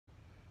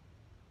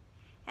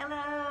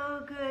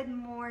Hello, good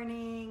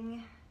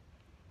morning.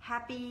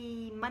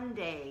 Happy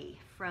Monday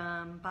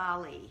from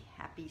Bali.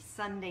 Happy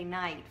Sunday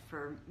night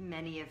for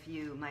many of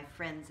you, my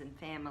friends and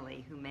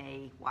family who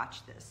may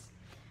watch this,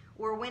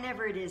 or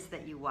whenever it is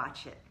that you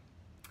watch it.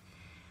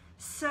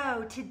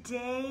 So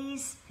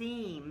today's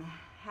theme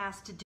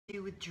has to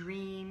do with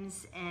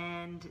dreams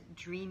and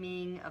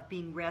dreaming of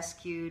being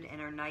rescued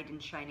and our knight in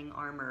shining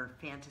armor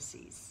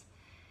fantasies.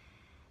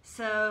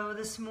 So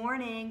this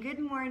morning, good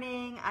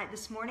morning,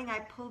 this morning I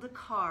pulled a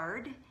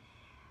card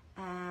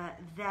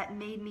that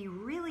made me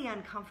really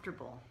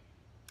uncomfortable.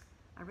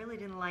 I really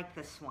didn't like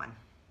this one,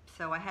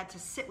 so I had to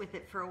sit with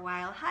it for a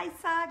while. Hi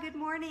Sa, good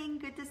morning,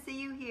 good to see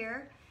you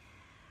here.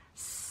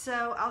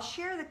 So I'll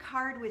share the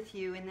card with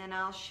you, and then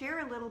I'll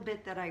share a little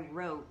bit that I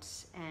wrote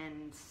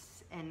and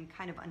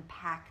kind of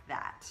unpack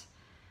that.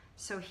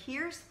 So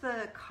here's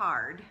the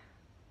card.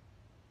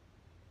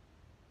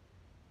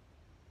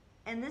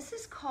 And this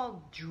is called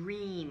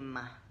Dream.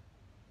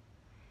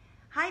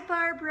 Hi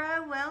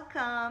Barbara,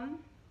 welcome.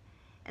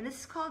 And this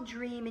is called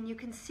Dream, and you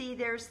can see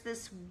there's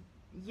this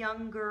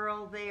young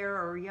girl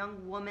there, or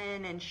young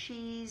woman, and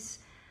she's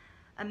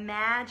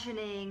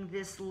imagining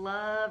this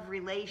love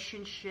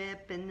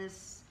relationship and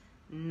this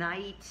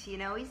knight. You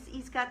know,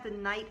 he's got the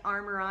knight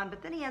armor on,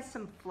 but then he has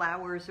some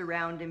flowers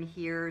around him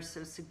here,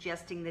 so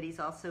suggesting that he's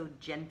also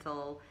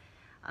gentle,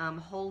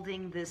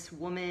 holding this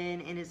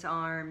woman in his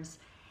arms.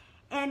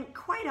 And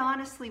quite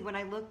honestly, when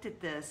I looked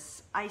at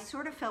this, I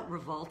sort of felt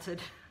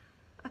revolted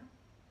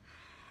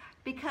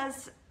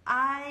because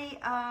I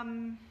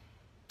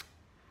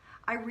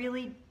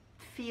really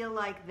feel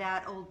like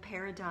that old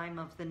paradigm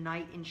of the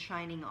knight in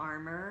shining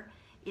armor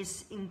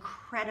is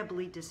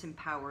incredibly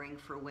disempowering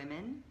for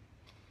women.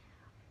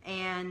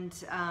 And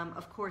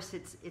of course,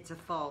 it's a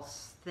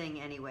false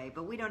thing anyway,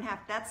 but we don't have,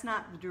 that's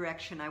not the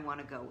direction I want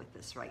to go with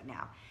this right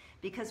now.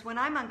 Because when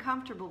I'm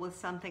uncomfortable with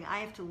something, I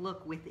have to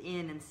look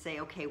within and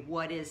say, okay,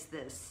 what is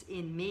this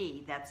in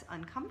me that's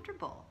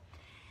uncomfortable?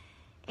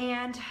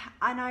 And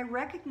I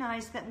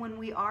recognize that when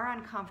we are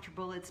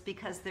uncomfortable, it's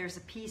because there's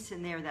a piece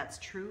in there that's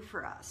true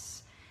for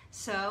us.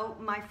 So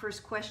my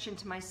first question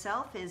to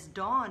myself is,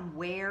 Dawn,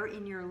 where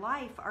in your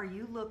life are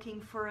you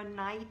looking for a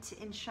knight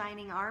in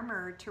shining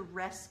armor to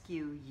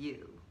rescue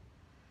you?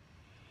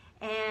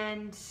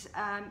 And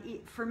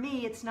for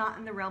me, it's not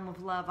in the realm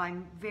of love.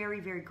 I'm very,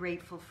 very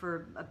grateful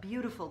for a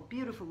beautiful,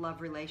 beautiful love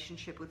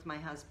relationship with my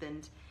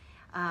husband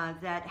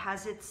that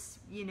has its,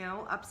 you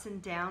know, ups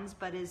and downs,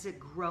 but is a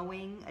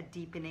growing, a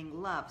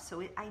deepening love.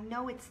 So I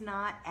know it's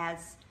not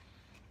as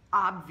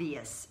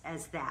obvious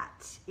as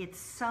that. It's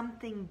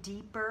something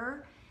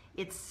deeper.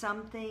 It's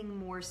something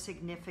more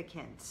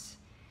significant.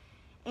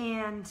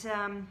 And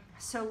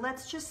so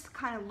let's just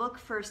kind of look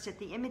first at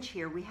the image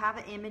here. We have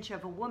an image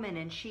of a woman,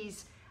 and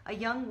she's a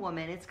young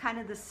woman. It's kind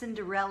of the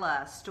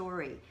Cinderella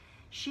story.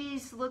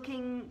 She's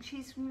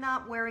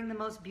not wearing the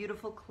most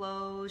beautiful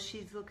clothes.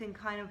 She's looking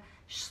kind of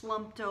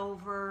slumped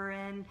over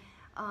and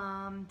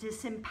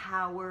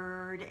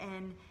disempowered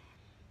and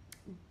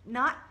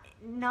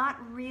not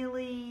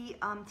really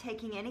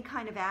taking any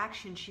kind of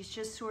action. She's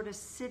just sort of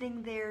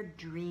sitting there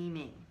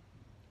dreaming.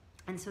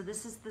 And so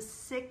this is the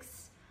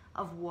 6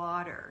 of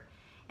water.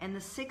 And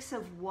the 6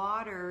 of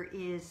water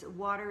is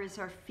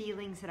our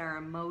feelings and our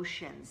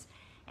emotions.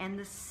 And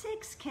the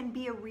 6 can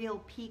be a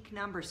real peak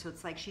number, so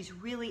it's like she's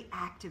really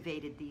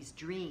activated these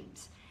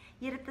dreams.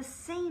 Yet at the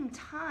same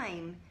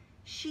time,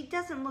 she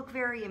doesn't look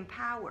very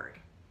empowered.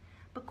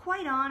 But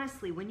quite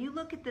honestly, when you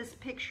look at this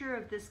picture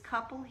of this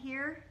couple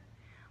here,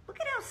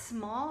 look at how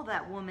small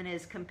that woman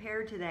is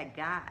compared to that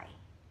guy.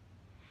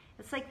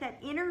 It's like that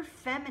inner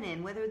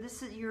feminine, whether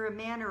you're a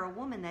man or a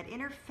woman, that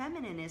inner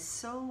feminine is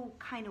so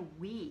kind of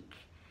weak,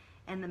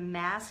 and the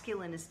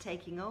masculine is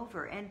taking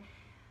over. And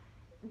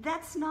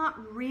that's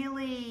not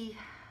really,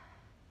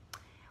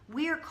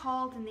 we are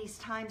called in these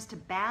times to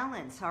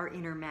balance our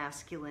inner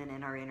masculine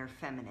and our inner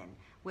feminine,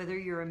 whether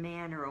you're a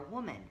man or a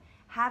woman.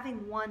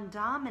 Having one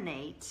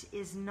dominate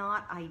is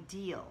not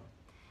ideal.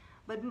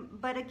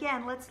 But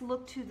again, let's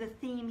look to the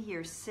theme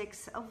here,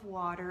 6 of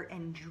water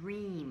and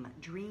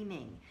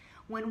dreaming.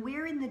 When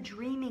we're in the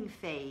dreaming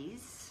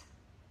phase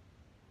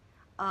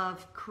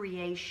of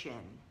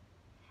creation,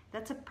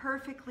 that's a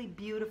perfectly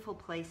beautiful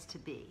place to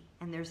be.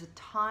 And there's a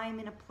time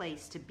and a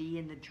place to be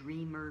in the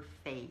dreamer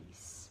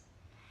phase.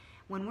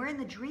 When we're in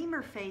the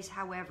dreamer phase,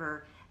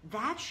 however,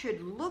 that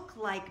should look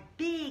like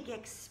big,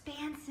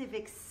 expansive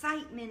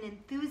excitement,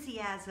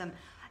 enthusiasm.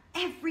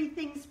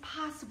 Everything's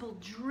possible,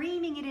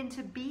 dreaming it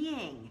into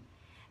being.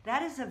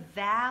 That is a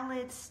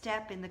valid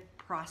step in the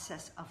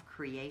process of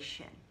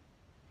creation.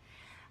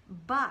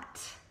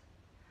 But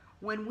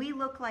when we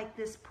look like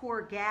this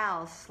poor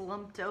gal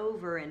slumped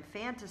over and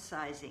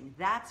fantasizing,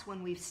 that's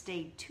when we've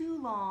stayed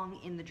too long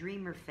in the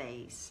dreamer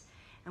phase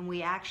and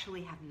we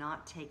actually have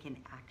not taken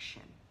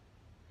action.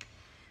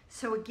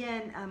 So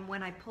again,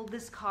 when I pulled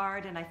this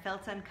card and I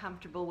felt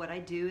uncomfortable, what I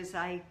do is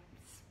I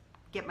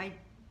get my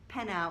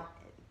pen out,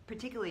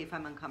 particularly if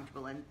I'm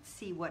uncomfortable, and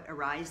see what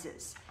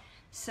arises.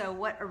 So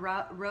what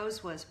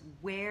arose was,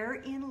 where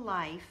in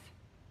life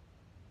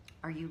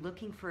Are you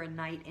looking for a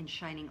knight in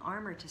shining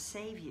armor to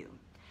save you?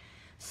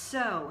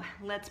 So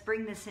let's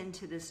bring this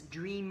into this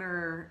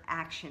dreamer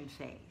action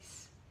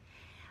phase.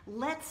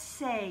 Let's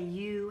say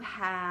you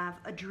have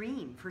a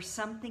dream for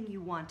something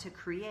you want to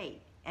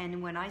create.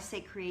 And when I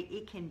say create,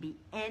 it can be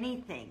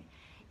anything.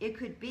 It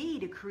could be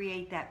to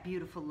create that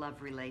beautiful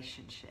love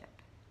relationship.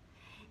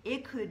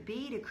 It could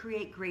be to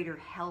create greater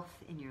health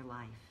in your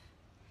life.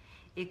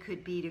 It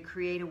could be to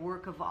create a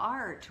work of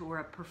art or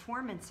a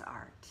performance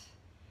art.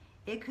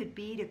 It could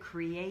be to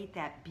create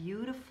that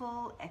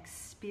beautiful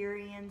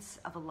experience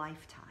of a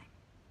lifetime.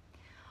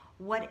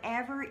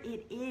 Whatever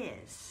it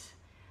is,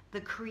 the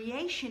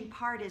creation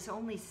part is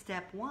only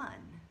step one.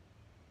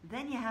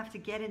 Then you have to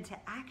get into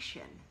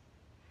action.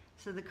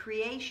 So the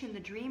creation,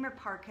 the dreamer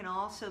part can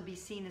also be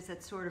seen as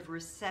that sort of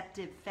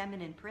receptive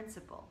feminine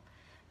principle.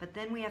 But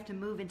then we have to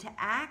move into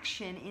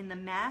action in the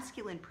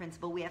masculine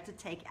principle. We have to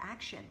take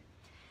action.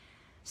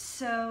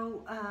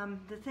 So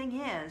the thing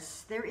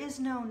is, there is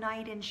no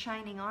knight in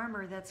shining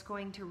armor that's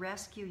going to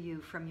rescue you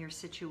from your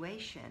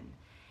situation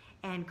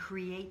and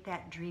create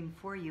that dream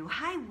for you.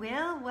 Hi,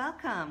 Will.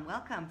 Welcome.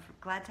 Welcome.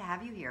 Glad to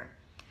have you here.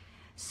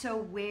 So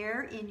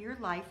where in your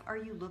life are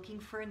you looking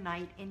for a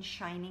knight in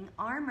shining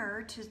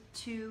armor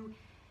to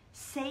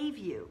save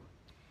you?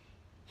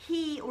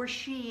 He or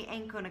she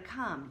ain't going to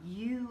come.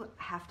 You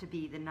have to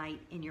be the knight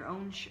in your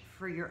own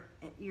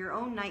your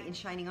own knight in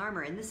shining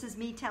armor. And this is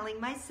me telling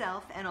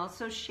myself and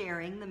also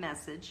sharing the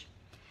message.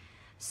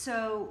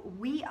 So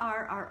we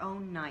are our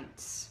own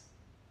knights.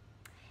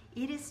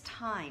 It is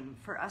time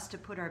for us to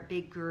put our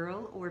big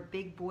girl or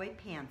big boy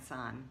pants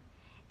on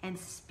and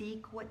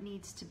speak what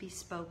needs to be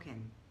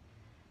spoken.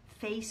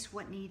 Face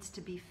what needs to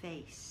be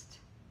faced.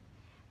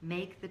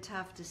 Make the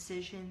tough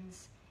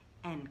decisions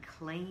and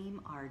claim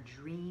our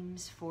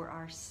dreams for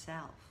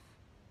ourselves.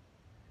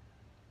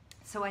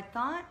 So I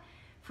thought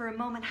for a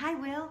moment, hi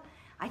Will,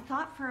 I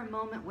thought for a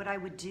moment what I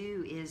would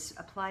do is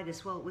apply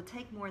this. Well, it would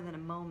take more than a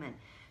moment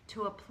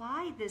to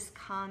apply this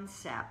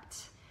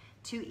concept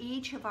to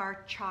each of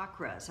our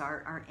chakras,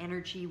 our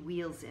energy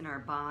wheels in our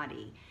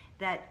body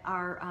that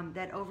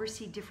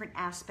oversee different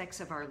aspects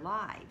of our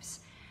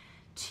lives,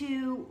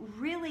 to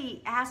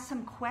really ask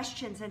some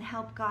questions and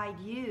help guide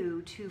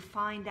you to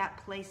find that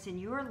place in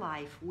your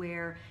life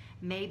where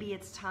maybe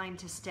it's time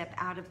to step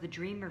out of the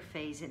dreamer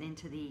phase and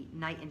into the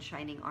knight in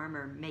shining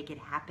armor, make it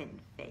happen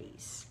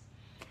phase.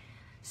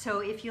 So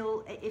if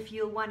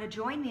you'll want to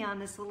join me on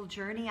this little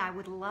journey, I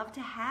would love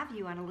to have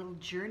you on a little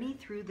journey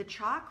through the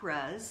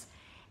chakras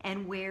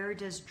and where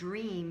does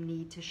dream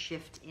need to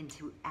shift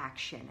into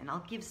action. And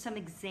I'll give some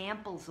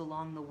examples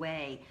along the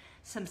way,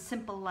 some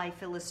simple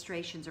life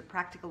illustrations or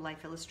practical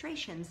life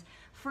illustrations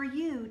for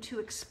you to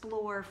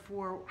explore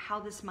for how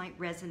this might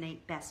resonate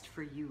best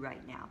for you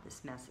right now,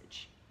 this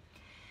message.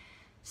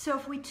 So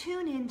if we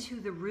tune into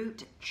the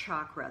root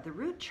chakra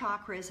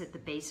is at the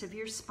base of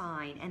your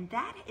spine, and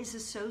that is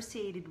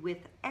associated with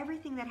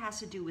everything that has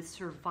to do with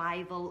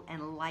survival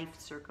and life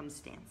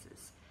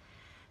circumstances.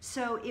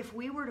 So if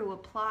we were to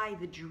apply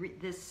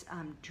this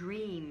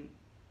dream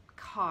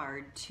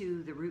card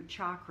to the root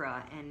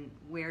chakra and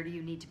where do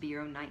you need to be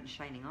your own knight in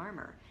shining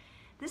armor,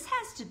 this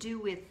has to do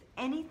with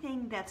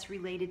anything that's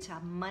related to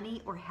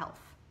money or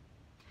health.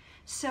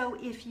 So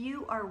if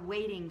you are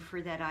waiting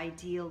for that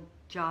ideal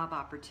job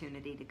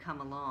opportunity to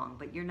come along,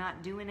 but you're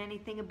not doing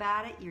anything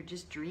about it, you're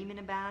just dreaming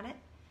about it,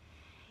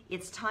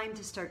 it's time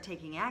to start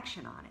taking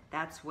action on it.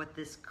 That's what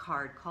this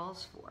card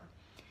calls for.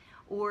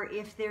 Or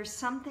if there's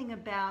something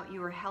about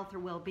your health or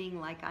well-being,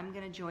 like I'm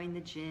going to join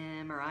the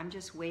gym, or I'm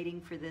just waiting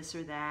for this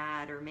or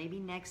that, or maybe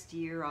next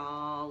year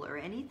or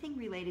anything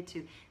related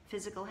to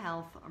physical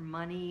health or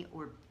money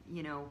or,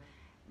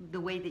 the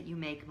way that you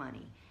make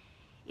money.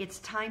 It's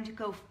time to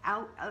go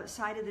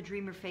outside of the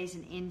dreamer phase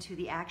and into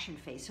the action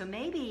phase. So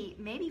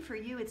maybe for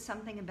you it's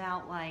something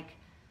about like,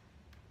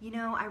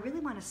 I really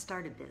want to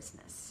start a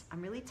business.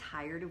 I'm really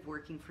tired of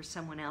working for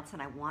someone else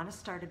and I want to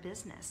start a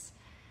business.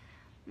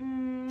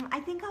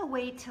 I think I'll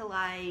wait till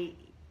I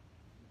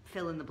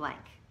fill in the blank.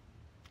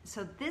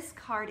 So this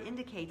card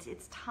indicates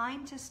it's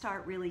time to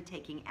start really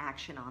taking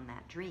action on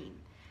that dream.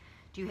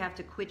 Do you have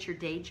to quit your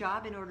day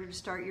job in order to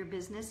start your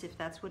business? If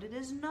that's what it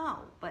is, no.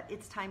 But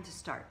it's time to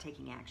start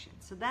taking action.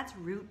 So that's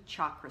root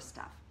chakra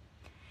stuff.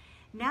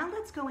 Now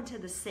let's go into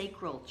the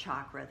sacral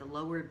chakra, the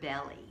lower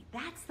belly.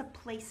 That's the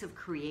place of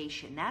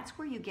creation. That's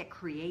where you get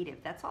creative.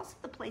 That's also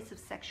the place of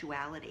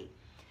sexuality.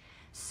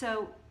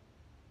 So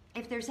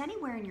if there's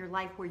anywhere in your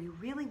life where you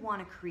really want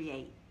to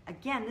create,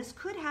 again, this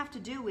could have to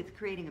do with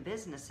creating a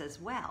business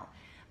as well,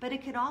 but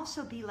it could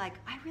also be like,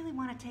 I really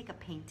want to take a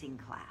painting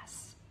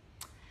class.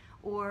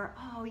 Or,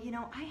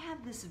 I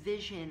have this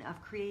vision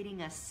of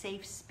creating a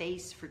safe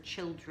space for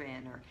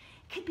children, or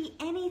it could be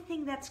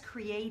anything that's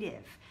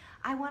creative.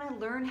 I want to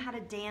learn how to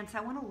dance. I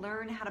want to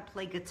learn how to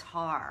play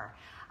guitar.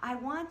 I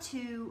want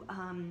to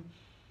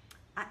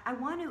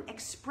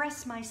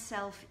express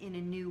myself in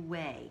a new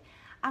way.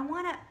 I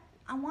want to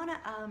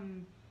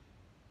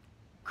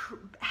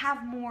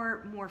have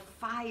more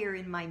fire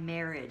in my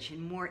marriage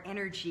and more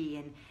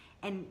energy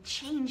and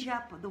change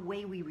up the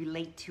way we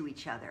relate to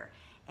each other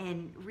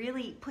and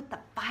really put the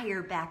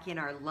fire back in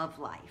our love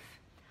life.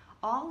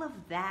 All of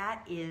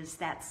that is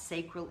that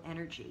sacral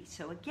energy.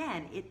 So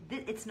again,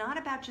 it's not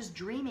about just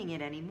dreaming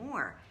it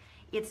anymore.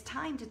 It's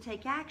time to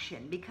take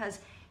action, because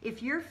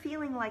if you're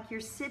feeling like you're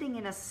sitting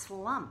in a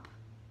slump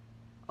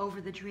over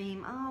the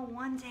dream, oh,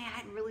 one day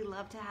I'd really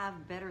love to have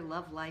a better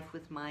love life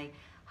with my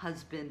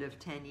husband of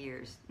 10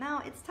 years.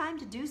 No, it's time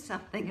to do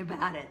something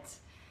about it.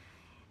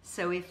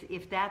 So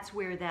if that's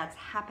where that's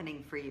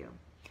happening for you.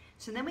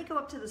 So then we go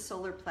up to the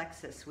solar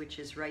plexus, which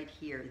is right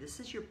here. This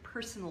is your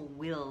personal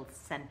will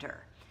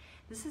center.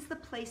 This is the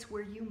place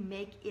where you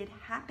make it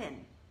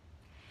happen.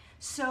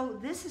 So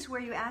this is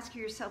where you ask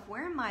yourself,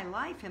 where in my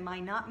life am I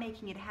not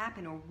making it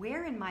happen? Or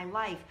where in my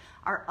life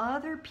are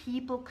other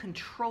people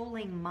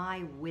controlling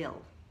my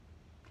will?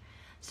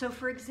 So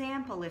for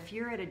example, if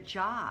you're at a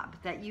job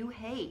that you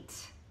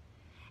hate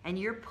and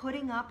you're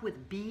putting up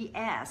with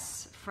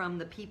BS from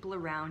the people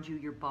around you,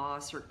 your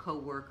boss or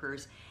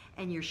coworkers,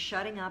 and you're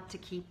shutting up to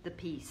keep the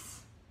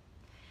peace.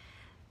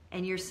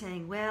 And you're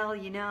saying, well,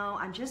 you know,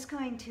 I'm just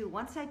going to,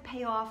 once I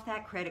pay off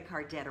that credit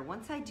card debt, or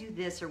once I do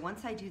this, or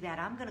once I do that,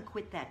 I'm going to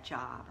quit that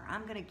job, or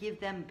I'm going to give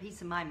them a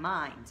piece of my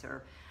mind,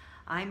 or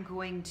I'm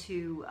going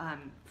to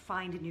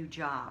find a new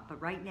job.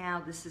 But right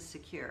now, this is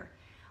secure.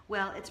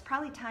 Well, it's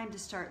probably time to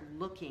start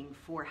looking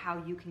for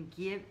how you can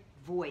give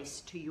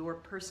voice to your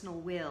personal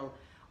will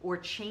or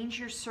change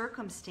your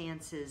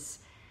circumstances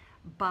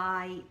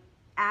by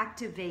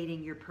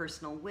activating your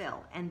personal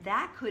will. And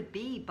that could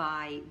be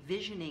by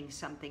visioning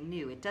something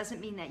new. It doesn't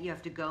mean that you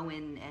have to go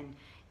in and,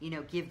 you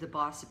know, give the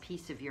boss a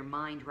piece of your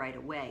mind right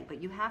away,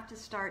 but you have to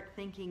start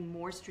thinking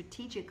more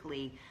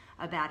strategically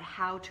about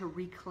how to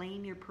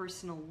reclaim your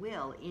personal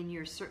will in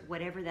your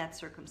whatever that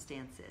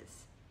circumstance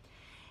is.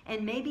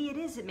 And maybe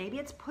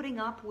it's putting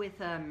up with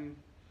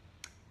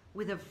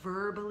a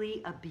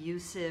verbally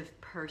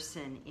abusive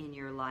person in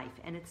your life,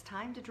 and it's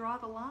time to draw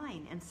the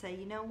line and say,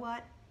 you know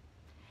what?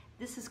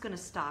 This is going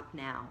to stop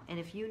now. And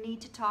if you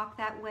need to talk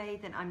that way,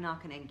 then I'm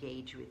not going to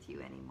engage with you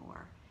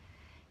anymore.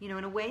 You know,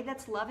 in a way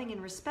that's loving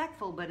and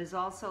respectful, but is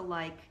also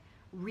like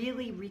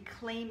really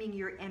reclaiming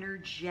your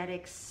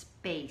energetic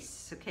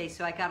space. Okay,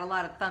 so I got a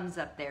lot of thumbs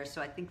up there,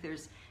 so I think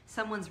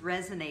someone's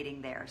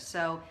resonating there.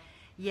 So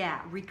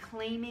yeah,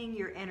 reclaiming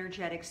your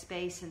energetic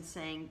space and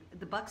saying,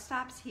 the buck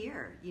stops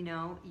here. You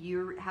know,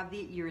 you're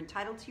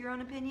entitled to your own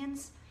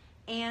opinions,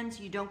 and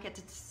you don't get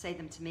to say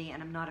them to me,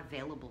 and I'm not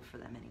available for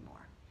them anymore.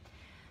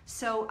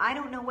 So I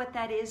don't know what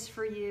that is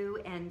for you,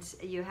 and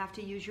you have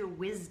to use your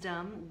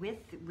wisdom with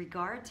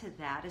regard to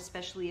that,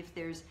 especially if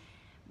there's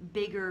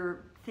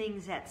bigger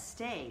things at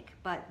stake.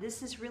 But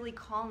this is really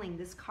calling,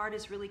 this card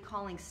is really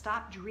calling,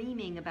 stop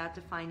dreaming about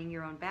defining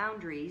your own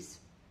boundaries,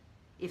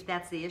 if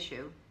that's the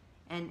issue,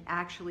 and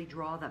actually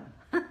draw them.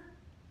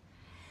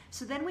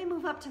 So then we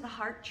move up to the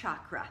heart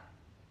chakra.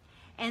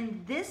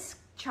 And this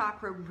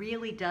chakra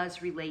really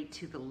does relate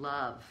to the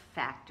love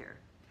factor.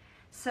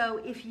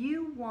 So if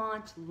you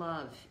want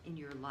love in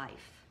your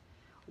life,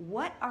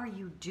 what are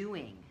you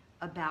doing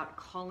about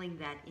calling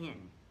that in?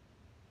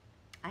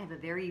 I have a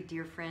very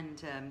dear friend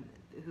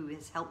who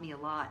has helped me a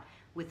lot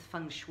with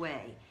feng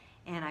shui,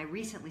 and I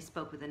recently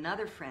spoke with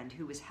another friend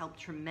who was helped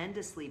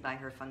tremendously by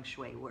her feng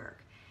shui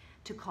work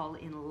to call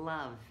in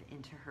love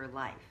into her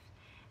life.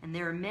 And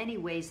there are many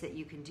ways that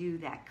you can do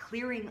that,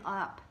 clearing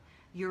up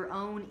your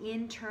own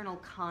internal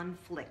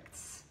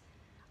conflicts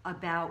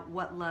about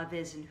what love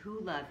is and who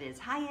love is.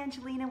 Hi,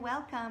 Angelina,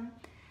 welcome.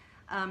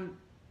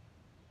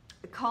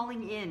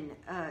 Calling in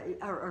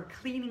or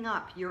cleaning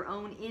up your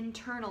own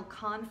internal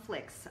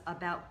conflicts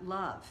about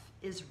love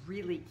is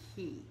really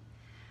key.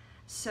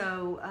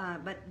 So,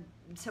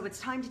 so it's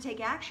time to take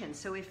action.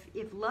 So if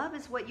love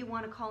is what you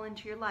want to call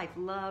into your life,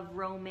 love,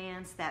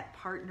 romance, that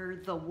partner,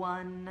 the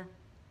one,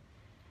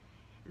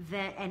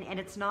 that, and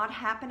it's not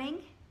happening,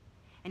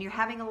 and you're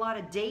having a lot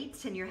of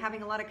dates and you're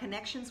having a lot of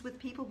connections with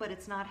people, but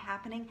it's not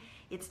happening,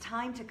 it's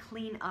time to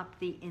clean up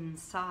the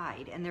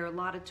inside. And there are a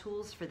lot of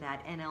tools for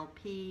that.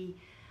 NLP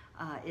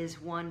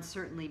is one,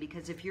 certainly,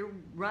 because if you're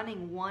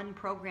running one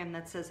program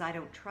that says, I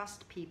don't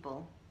trust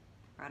people,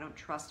 or I don't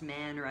trust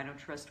men, or I don't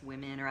trust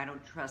women, or I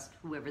don't trust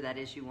whoever that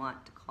is you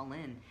want to call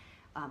in,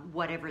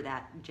 whatever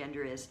that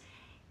gender is,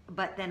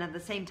 but then at the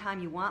same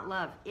time you want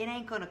love, it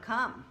ain't gonna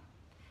come.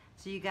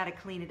 So you got to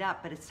clean it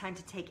up, but it's time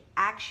to take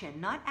action.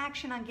 Not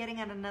action on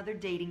getting on another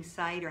dating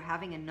site or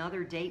having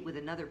another date with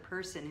another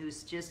person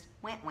who's just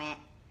wah.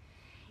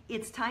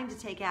 It's time to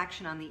take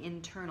action on the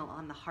internal,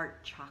 on the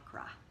heart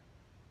chakra.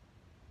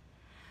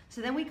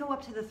 So then we go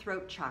up to the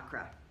throat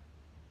chakra.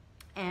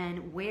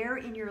 And where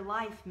in your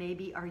life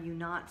maybe are you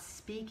not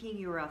speaking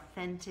your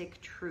authentic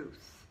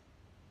truth?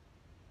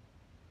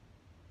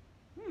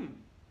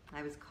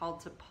 I was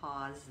called to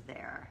pause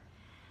there.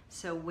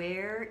 So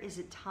where is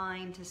it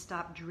time to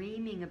stop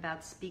dreaming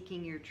about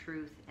speaking your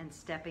truth and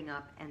stepping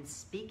up and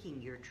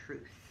speaking your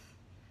truth?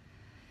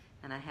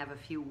 And I have a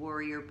few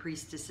warrior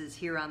priestesses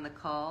here on the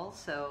call,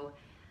 so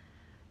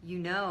you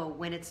know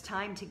when it's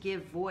time to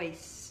give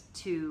voice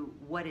to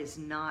what is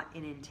not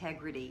in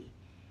integrity,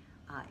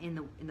 in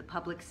the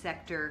public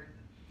sector,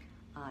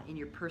 in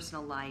your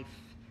personal life.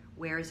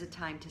 Where is it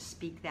time to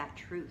speak that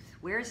truth?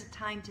 Where is it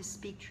time to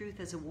speak truth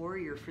as a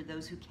warrior for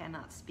those who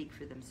cannot speak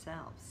for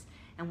themselves?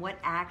 And what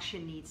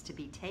action needs to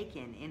be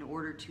taken in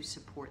order to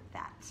support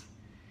that?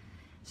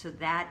 So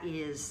that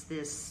is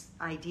this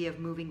idea of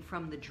moving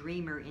from the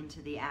dreamer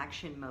into the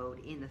action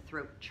mode in the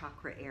throat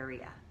chakra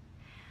area.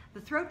 The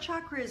throat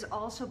chakra is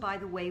also, by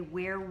the way,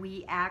 where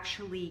we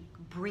actually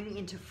bring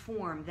into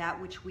form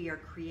that which we are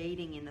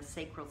creating in the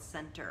sacral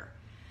center.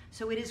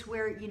 So it is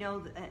where, you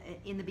know,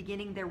 in the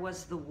beginning there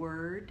was the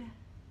word.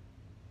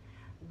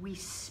 We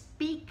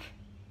speak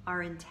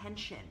our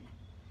intention.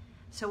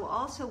 So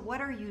also,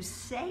 what are you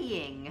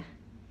saying?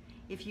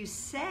 If you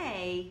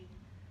say,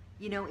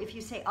 you know, if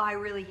you say, oh, I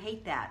really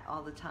hate that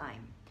all the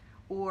time,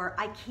 or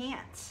I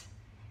can't,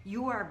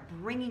 you are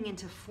bringing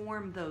into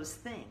form those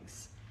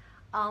things.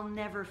 I'll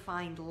never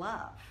find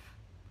love.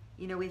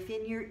 You know, if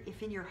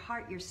in your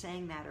heart you're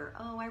saying that, or,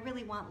 oh, I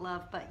really want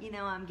love, but, you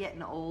know, I'm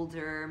getting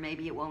older,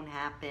 maybe it won't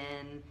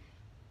happen.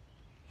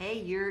 Hey,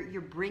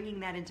 you're bringing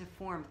that into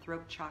form,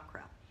 throat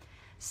chakra.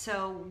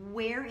 So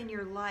where in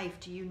your life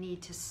do you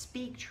need to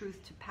speak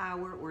truth to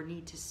power, or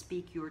need to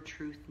speak your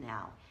truth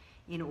now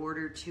in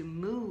order to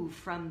move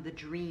from the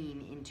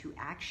dream into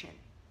action?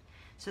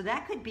 So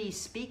that could be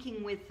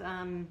speaking with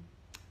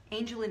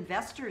angel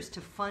investors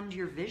to fund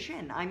your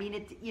vision. I mean,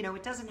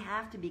 it doesn't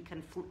have to be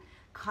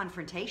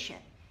confrontation.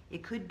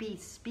 It could be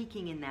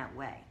speaking in that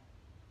way.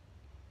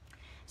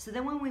 So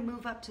then when we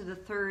move up to the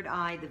third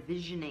eye, the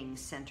visioning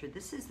center,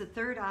 this is the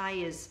third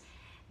eye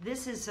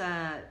this is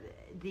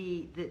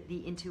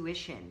the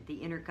intuition, the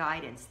inner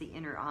guidance, the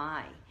inner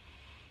eye.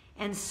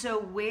 And so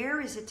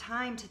where is it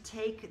time to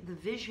take the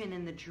vision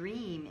and the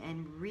dream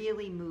and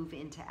really move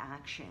into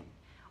action?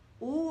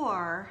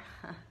 Or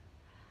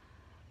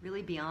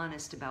really be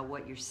honest about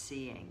what you're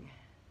seeing.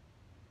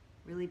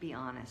 Really be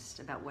honest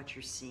about what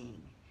you're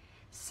seeing.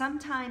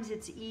 Sometimes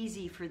it's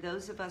easy for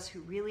those of us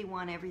who really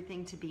want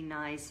everything to be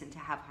nice and to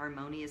have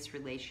harmonious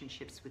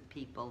relationships with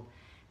people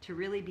to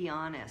really be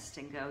honest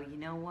and go, you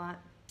know what?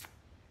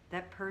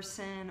 That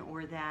person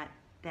or that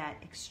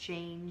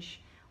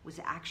exchange was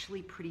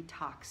actually pretty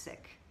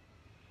toxic.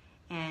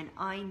 And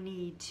I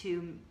need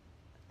to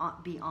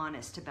be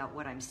honest about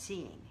what I'm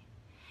seeing.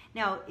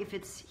 Now, if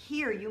it's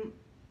here,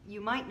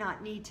 you might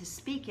not need to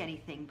speak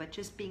anything, but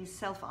just being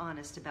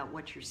self-honest about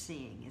what you're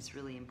seeing is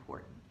really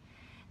important.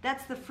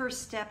 That's the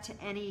first step to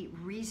any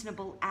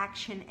reasonable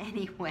action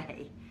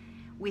anyway.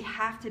 We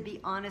have to be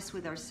honest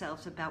with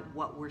ourselves about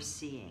what we're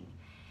seeing.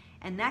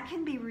 And that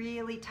can be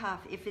really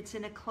tough. If it's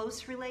in a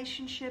close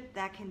relationship,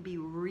 that can be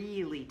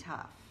really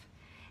tough.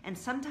 And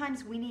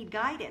sometimes we need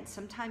guidance.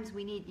 Sometimes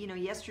we need,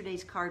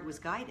 yesterday's card was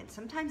guidance.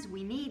 Sometimes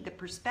we need the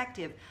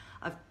perspective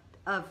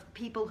of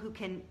people who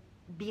can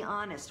be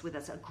honest with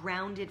us, a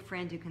grounded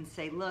friend who can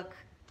say, look,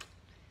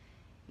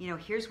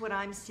 here's what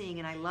I'm seeing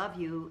and I love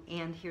you,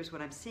 and here's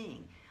what I'm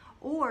seeing.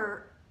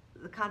 Or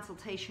the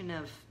consultation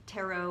of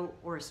tarot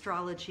or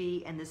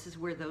astrology, and this is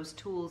where those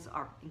tools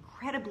are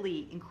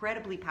incredibly,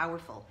 incredibly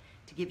powerful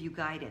to give you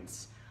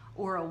guidance.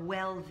 Or a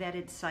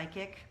well-vetted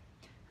psychic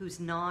who's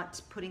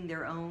not putting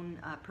their own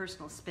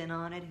personal spin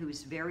on it,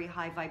 who's very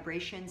high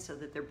vibration so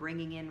that they're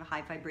bringing in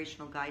high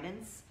vibrational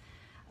guidance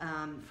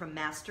from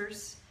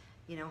masters,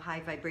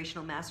 high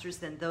vibrational masters,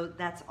 then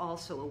that's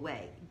also a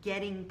way.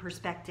 Getting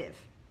perspective.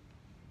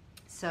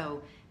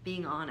 So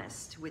being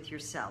honest with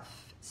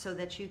yourself so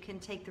that you can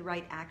take the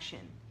right action.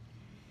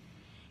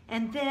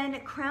 And then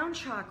crown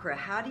chakra,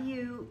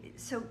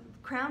 so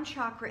crown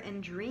chakra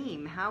and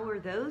dream, how are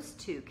those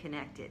two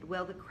connected?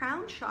 Well, the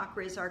crown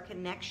chakra is our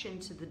connection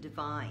to the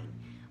divine,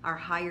 our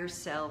higher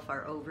self,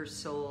 our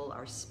oversoul,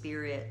 our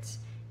spirit,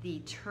 the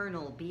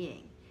eternal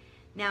being.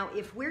 Now,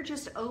 if we're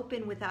just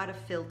open without a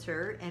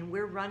filter and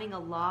we're running a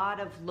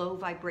lot of low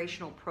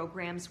vibrational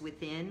programs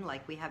within,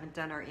 like we haven't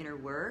done our inner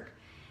work,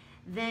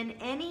 then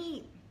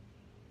any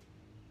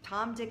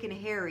Tom, Dick, and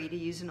Harry, to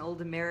use an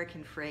old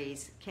American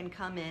phrase, can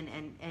come in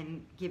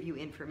and give you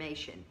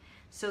information.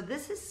 So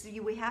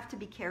we have to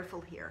be careful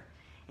here,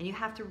 and you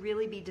have to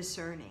really be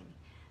discerning.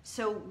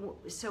 So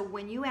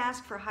when you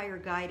ask for higher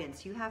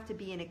guidance, you have to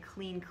be in a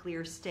clean,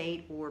 clear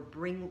state, or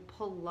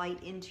pull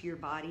light into your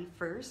body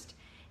first,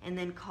 and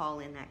then call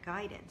in that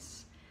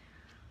guidance.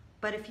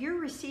 But if you're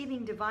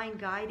receiving divine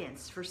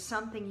guidance for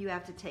something you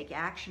have to take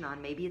action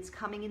on, maybe it's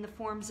coming in the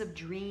forms of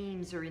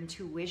dreams or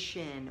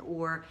intuition,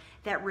 or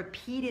that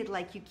repeated,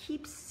 like you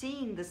keep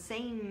seeing the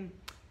same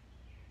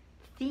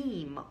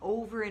theme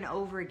over and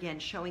over again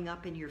showing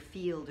up in your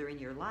field or in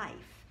your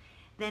life,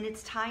 then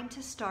it's time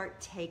to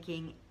start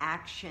taking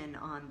action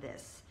on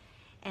this.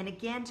 And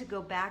again, to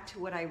go back to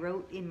what I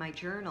wrote in my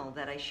journal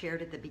that I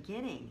shared at the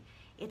beginning,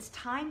 it's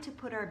time to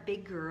put our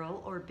big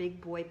girl or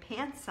big boy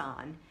pants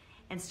on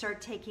and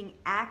start taking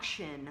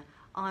action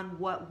on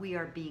what we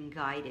are being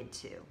guided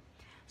to.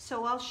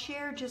 So I'll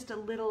share just a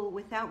little,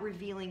 without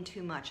revealing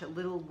too much, a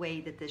little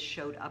way that this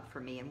showed up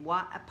for me, and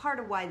a part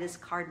of why this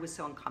card was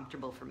so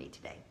uncomfortable for me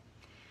today.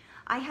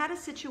 I had a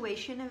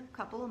situation a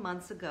couple of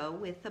months ago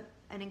with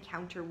an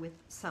encounter with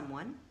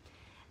someone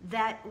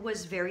that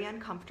was very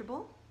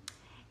uncomfortable.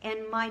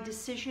 And my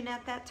decision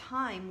at that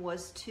time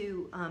was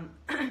to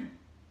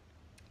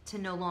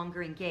no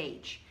longer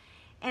engage.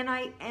 And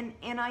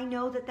I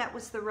know that that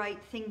was the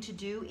right thing to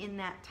do in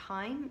that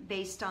time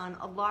based on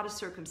a lot of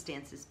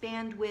circumstances,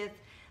 bandwidth,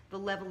 the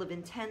level of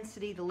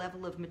intensity, the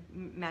level of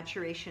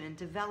maturation and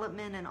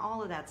development, and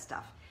all of that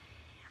stuff.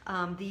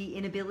 The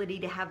inability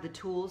to have the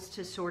tools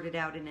to sort it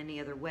out in any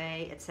other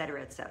way, et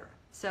cetera, et cetera.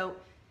 So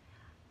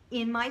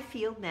in my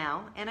field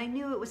now, and I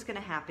knew it was going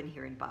to happen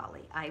here in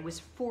Bali. I was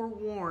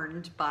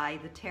forewarned by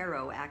the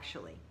tarot,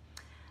 actually.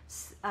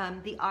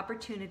 The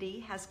opportunity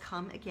has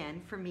come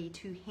again for me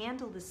to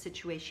handle this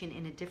situation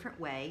in a different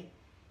way,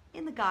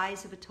 in the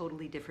guise of a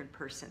totally different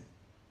person.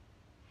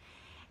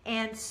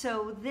 And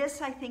so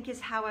this, I think, is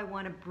how I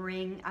want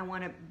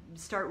to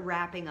start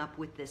wrapping up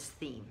with this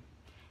theme.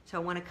 So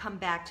I want to come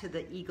back to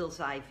the eagle's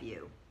eye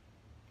view.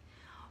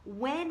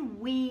 When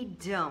we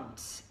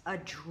don't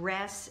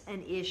address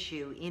an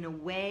issue in a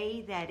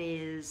way that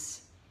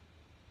is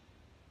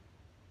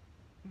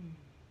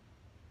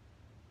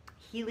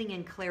healing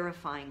and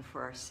clarifying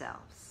for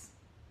ourselves,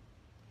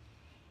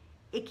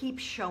 it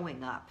keeps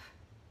showing up.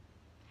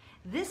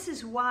 This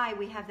is why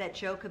we have that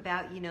joke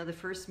about, the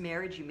first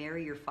marriage, you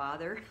marry your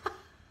father.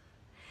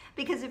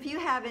 Because if you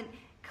haven't,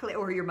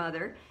 or your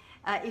mother,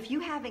 if you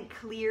haven't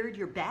cleared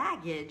your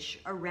baggage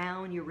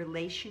around your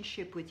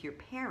relationship with your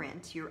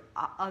parents, your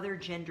other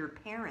gender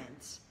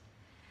parents,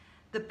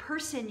 the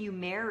person you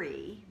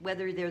marry,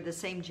 whether they're the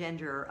same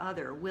gender or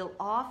other, will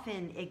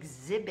often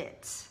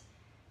exhibit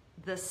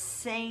the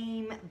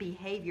same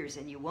behaviors.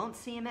 And you won't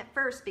see them at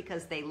first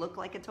because they look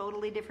like a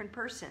totally different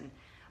person.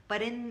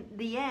 But in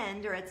the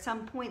end, or at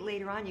some point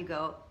later on, you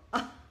go,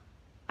 oh,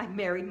 I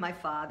married my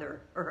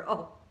father, or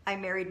oh, I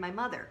married my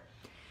mother.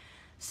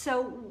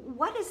 So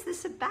what is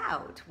this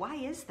about? Why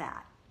is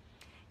that?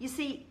 You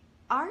see,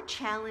 our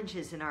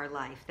challenges in our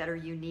life that are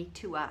unique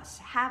to us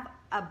have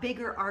a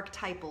bigger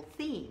archetypal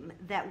theme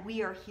that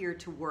we are here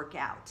to work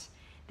out.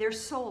 They're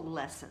soul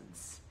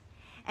lessons.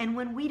 And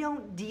when we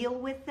don't deal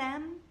with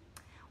them,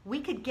 we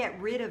could get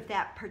rid of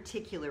that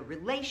particular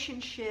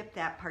relationship,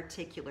 that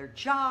particular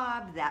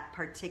job, that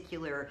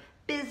particular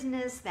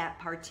business, that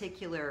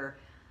particular,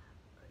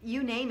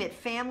 you name it,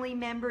 family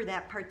member,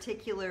 that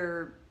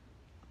particular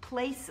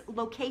place,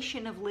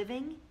 location of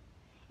living.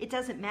 It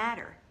doesn't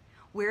matter.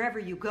 Wherever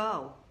you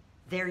go,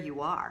 there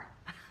you are.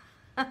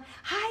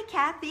 Hi,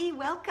 Kathy.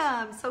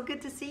 Welcome. So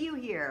good to see you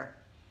here.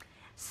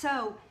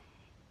 So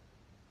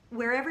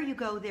wherever you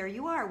go, there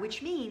you are,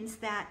 which means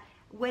that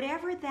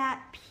whatever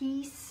that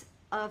piece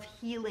of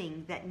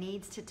healing that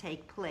needs to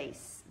take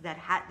place, that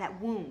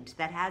wound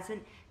that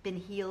hasn't been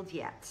healed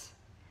yet,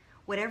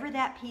 whatever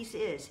that piece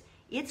is,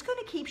 it's going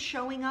to keep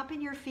showing up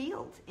in your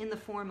field in the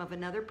form of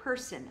another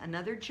person,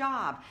 another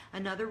job,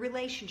 another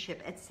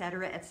relationship,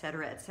 etc.,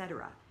 etc.,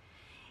 etc.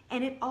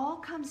 And it all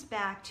comes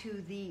back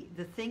to the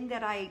thing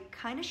that I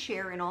kind of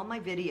share in all my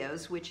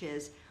videos, which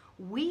is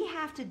we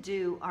have to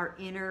do our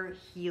inner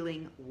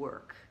healing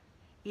work.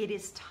 It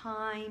is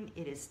time,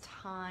 it is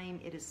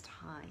time, it is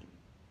time.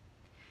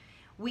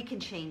 We can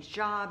change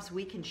jobs,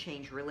 we can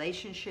change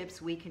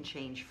relationships, we can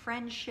change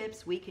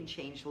friendships, we can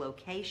change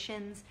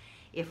locations.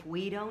 If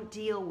we don't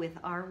deal with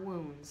our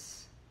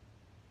wounds,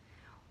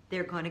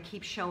 they're going to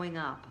keep showing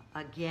up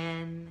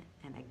again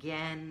and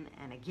again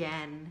and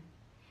again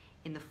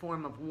in the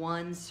form of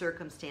one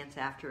circumstance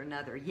after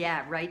another.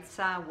 Yeah, right,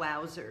 Sa?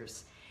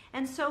 Wowzers.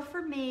 And so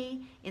for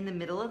me, in the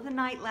middle of the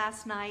night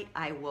last night,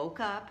 I woke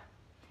up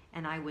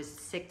and I was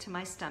sick to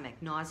my stomach,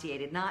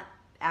 nauseated, not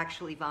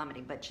actually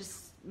vomiting, but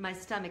just my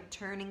stomach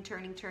turning.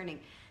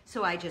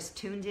 So I just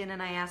tuned in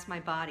and I asked my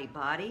body,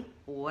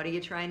 what are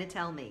you trying to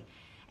tell me?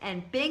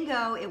 And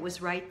bingo, it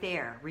was right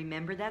there.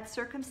 Remember that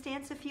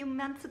circumstance a few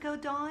months ago,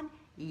 Dawn?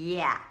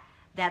 Yeah.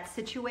 That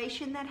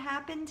situation that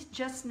happened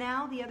just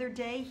now, the other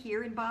day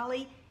here in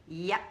Bali?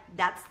 Yep,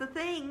 that's the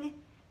thing.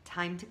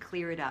 Time to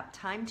clear it up.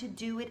 Time to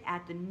do it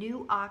at the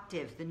new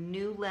octave, the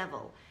new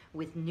level,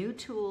 with new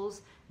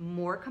tools,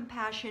 more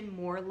compassion,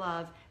 more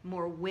love,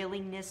 more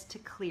willingness to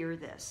clear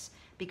this.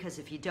 Because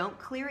if you don't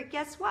clear it,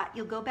 guess what?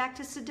 You'll go back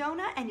to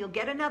Sedona and you'll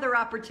get another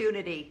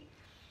opportunity.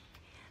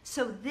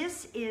 So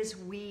this is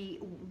we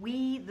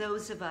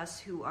those of us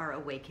who are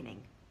awakening.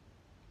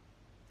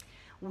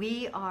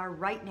 We are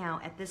right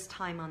now at this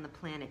time on the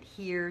planet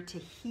here to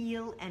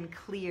heal and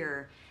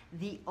clear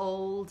the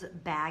old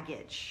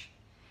baggage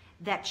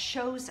that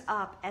shows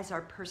up as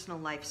our personal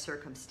life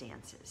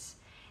circumstances.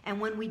 And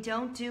when we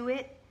don't do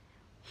it,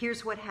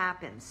 here's what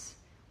happens.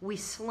 We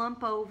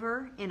slump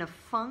over in a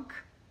funk,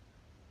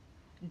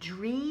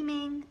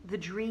 dreaming the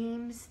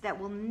dreams that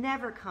will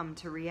never come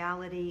to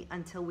reality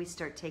until we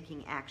start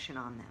taking action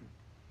on them.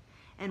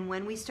 And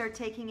when we start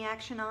taking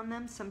action on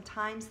them,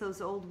 sometimes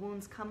those old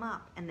wounds come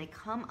up, and they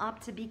come up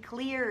to be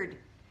cleared.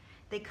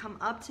 They come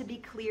up to be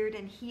cleared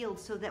and healed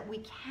so that we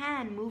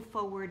can move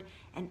forward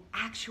and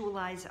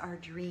actualize our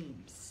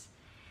dreams.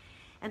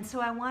 And so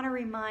I want to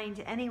remind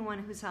anyone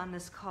who's on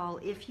this call,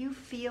 if you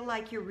feel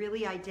like you're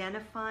really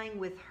identifying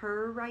with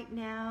her right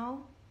now,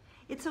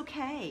 it's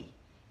okay.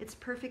 It's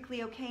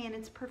perfectly okay, and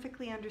it's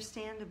perfectly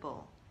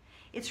understandable.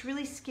 It's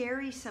really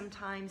scary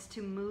sometimes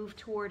to move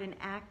toward and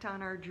act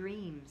on our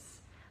dreams.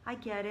 I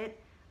get it.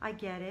 I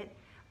get it.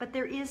 But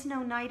there is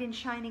no knight in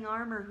shining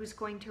armor who's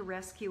going to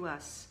rescue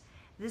us.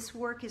 This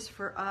work is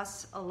for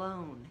us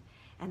alone,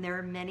 and there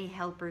are many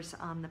helpers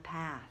on the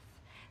path.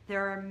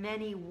 There are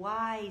many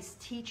wise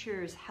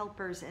teachers,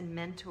 helpers, and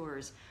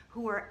mentors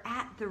who are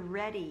at the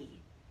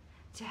ready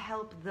to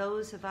help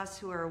those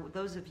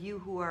of you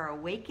who are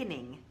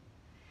awakening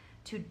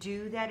to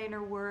do that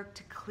inner work,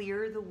 to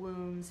clear the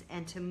wounds,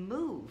 and to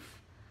move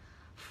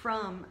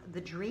from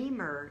the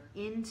dreamer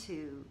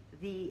into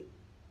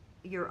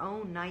your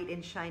own knight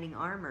in shining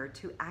armor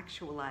to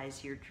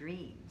actualize your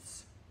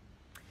dreams.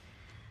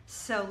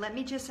 So I'm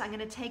going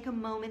to take a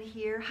moment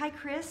here. Hi,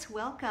 Chris,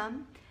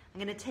 welcome.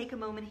 I'm going to take a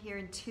moment here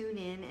and tune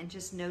in and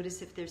just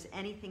notice if there's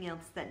anything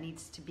else that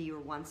needs to be or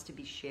wants to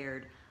be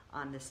shared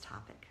on this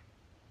topic.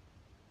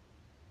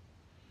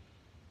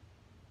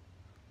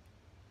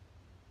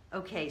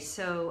 Okay,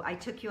 so I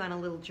took you on a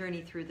little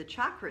journey through the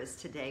chakras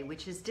today,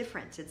 which is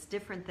different. It's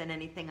different than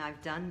anything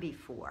I've done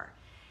before.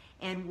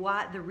 And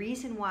the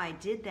reason why I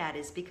did that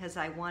is because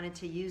I wanted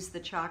to use the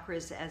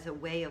chakras as a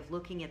way of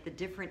looking at the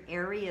different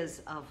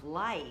areas of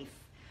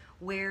life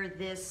where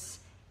this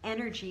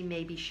energy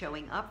may be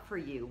showing up for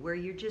you, where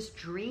you're just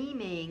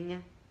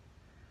dreaming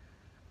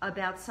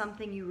about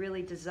something you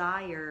really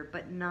desire,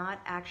 but not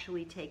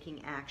actually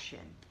taking action.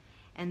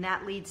 And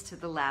that leads to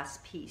the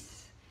last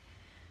piece.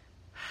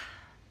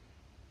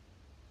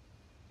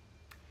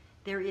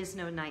 There is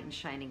no knight in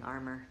shining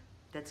armor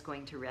that's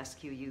going to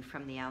rescue you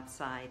from the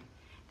outside.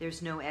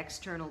 There's no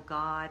external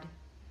God.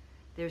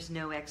 There's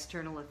no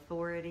external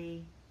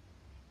authority.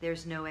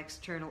 There's no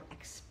external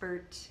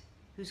expert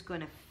who's going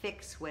to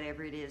fix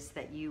whatever it is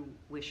that you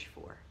wish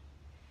for.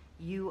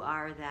 You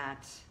are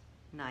that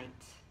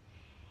knight.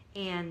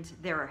 And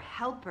there are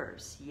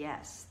helpers,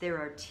 yes. There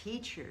are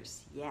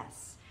teachers,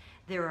 yes.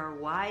 There are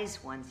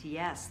wise ones,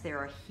 yes. There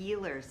are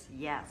healers,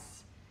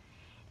 yes.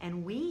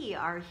 And we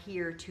are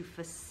here to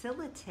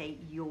facilitate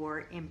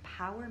your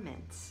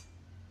empowerment,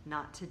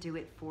 not to do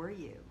it for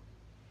you.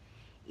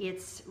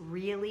 It's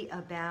really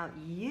about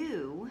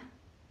you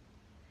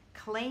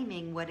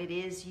claiming what it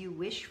is you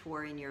wish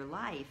for in your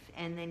life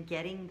and then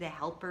getting the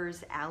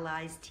helpers,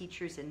 allies,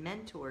 teachers, and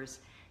mentors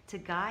to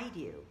guide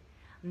you,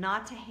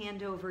 not to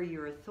hand over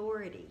your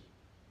authority.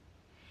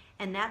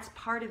 And that's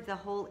part of the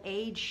whole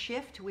age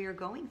shift we are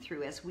going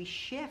through as we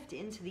shift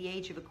into the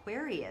age of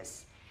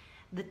Aquarius.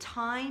 The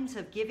times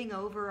of giving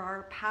over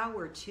our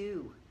power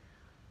to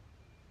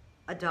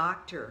a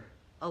doctor,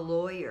 a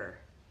lawyer,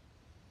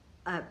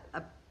 a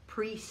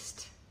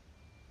priest,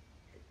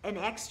 an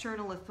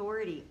external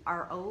authority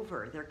are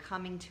over. They're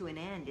coming to an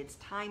end. It's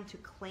time to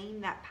claim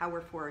that power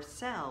for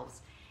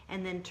ourselves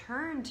and then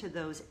turn to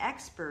those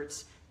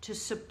experts to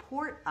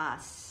support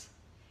us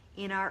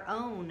in our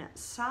own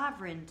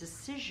sovereign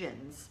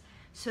decisions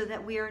so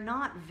that we are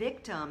not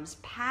victims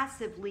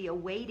passively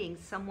awaiting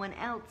someone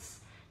else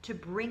to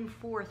bring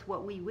forth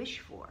what we wish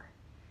for.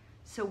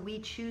 So we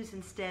choose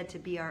instead to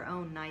be our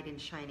own knight in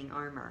shining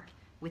armor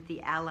with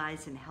the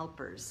allies and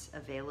helpers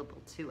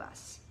available to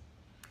us.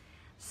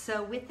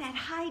 So with that,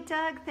 hi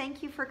Doug,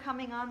 thank you for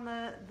coming on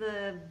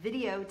the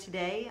video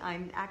today.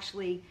 I'm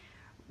actually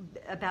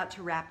about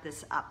to wrap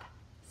this up.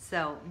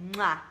 So,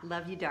 mwah,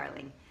 love you,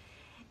 darling.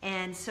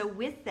 And so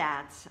with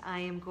that, I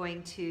am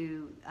going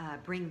to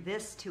bring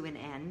this to an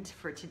end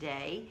for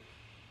today.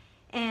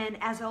 And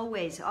as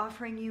always,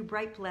 offering you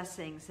bright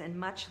blessings and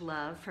much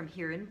love from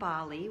here in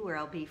Bali, where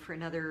I'll be for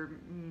another,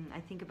 I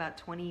think about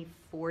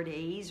 24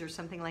 days or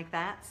something like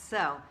that. So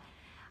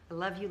I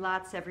love you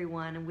lots,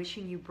 everyone, and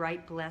wishing you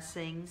bright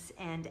blessings.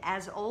 And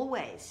as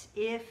always,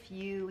 if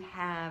you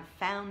have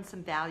found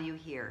some value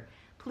here,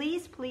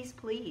 please, please,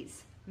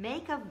 please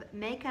make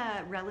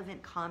a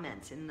relevant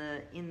comment in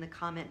the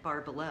comment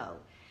bar below,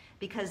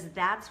 because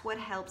that's what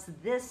helps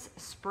this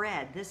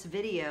spread, this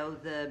video.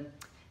 The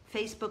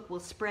Facebook will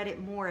spread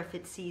it more if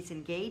it sees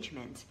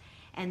engagement.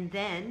 And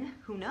then,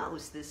 who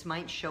knows, this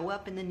might show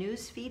up in the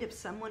news feed of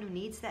someone who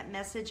needs that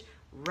message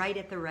right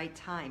at the right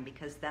time,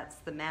 because that's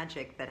the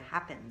magic that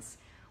happens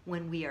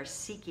when we are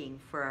seeking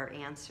for our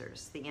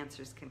answers. The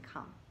answers can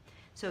come.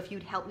 So if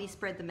you'd help me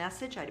spread the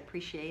message, I'd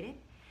appreciate it.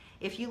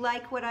 If you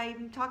like what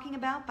I'm talking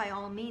about, by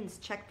all means,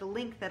 check the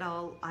link that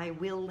I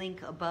will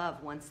link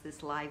above once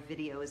this live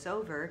video is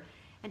over,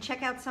 and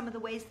check out some of the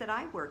ways that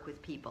I work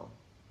with people.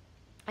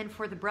 And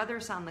for the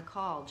brothers on the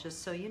call,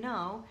 just so you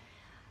know,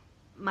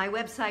 my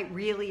website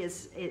really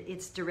is,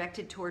 it's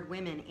directed toward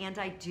women, and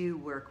I do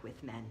work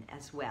with men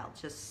as well.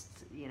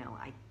 Just, you know,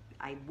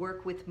 I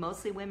work with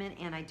mostly women,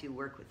 and I do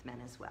work with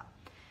men as well.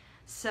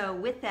 So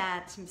with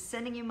that, I'm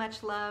sending you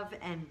much love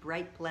and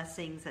bright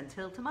blessings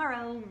until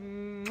tomorrow.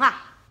 Mwah!